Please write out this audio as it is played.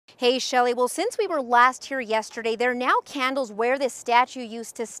Hey, Shelley. Well, since we were last here yesterday, there are now candles where this statue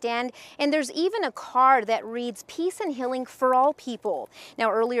used to stand, and there's even a card that reads "Peace and Healing for All People."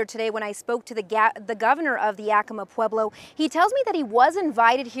 Now, earlier today, when I spoke to the governor of the Acoma Pueblo, he tells me that he was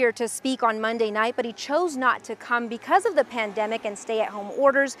invited here to speak on Monday night, but he chose not to come because of the pandemic and stay-at-home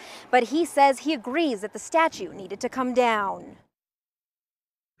orders. But he says he agrees that the statue needed to come down.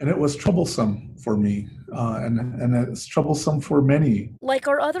 And it was troublesome for me, and it's troublesome for many. Like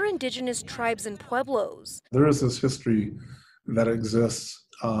our other indigenous tribes and pueblos. There is this history that exists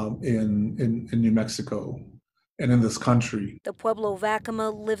in New Mexico and in this country. The Pueblo of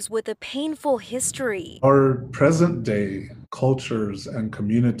Acoma lives with a painful history. Our present day cultures and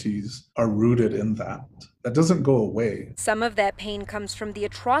communities are rooted in that. That doesn't go away. Some of that pain comes from the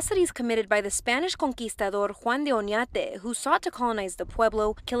atrocities committed by the Spanish conquistador Juan de Oñate, who sought to colonize the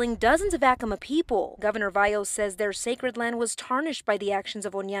Pueblo, killing dozens of Acoma people. Governor Valles says their sacred land was tarnished by the actions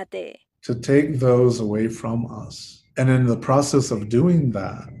of Oñate. To take those away from us, and in the process of doing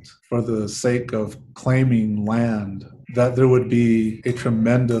that, for the sake of claiming land, that there would be a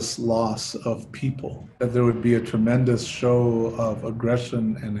tremendous loss of people, that there would be a tremendous show of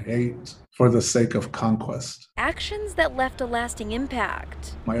aggression and hate for the sake of conquest. Actions that left a lasting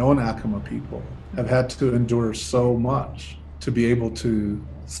impact. My own Acoma people have had to endure so much to be able to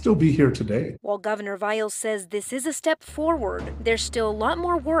still be here today. While Governor Valles says this is a step forward, there's still a lot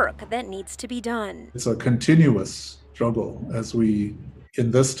more work that needs to be done. It's a continuous struggle as we,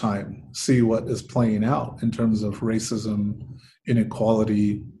 in this time, see what is playing out in terms of racism,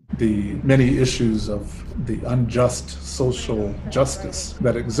 inequality, the many issues of the unjust social justice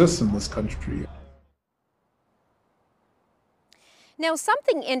that exists in this country. Now,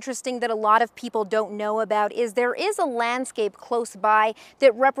 something interesting that a lot of people don't know about is there is a landscape close by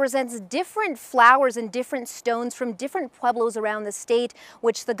that represents different flowers and different stones from different pueblos around the state,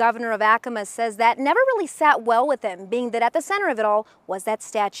 which the governor of Acoma says that never really sat well with him, being that at the center of it all was that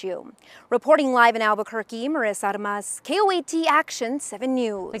statue. Reporting live in Albuquerque, Marissa Armas, KOAT Action 7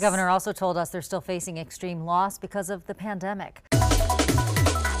 News. The governor also told us they're still facing extreme loss because of the pandemic.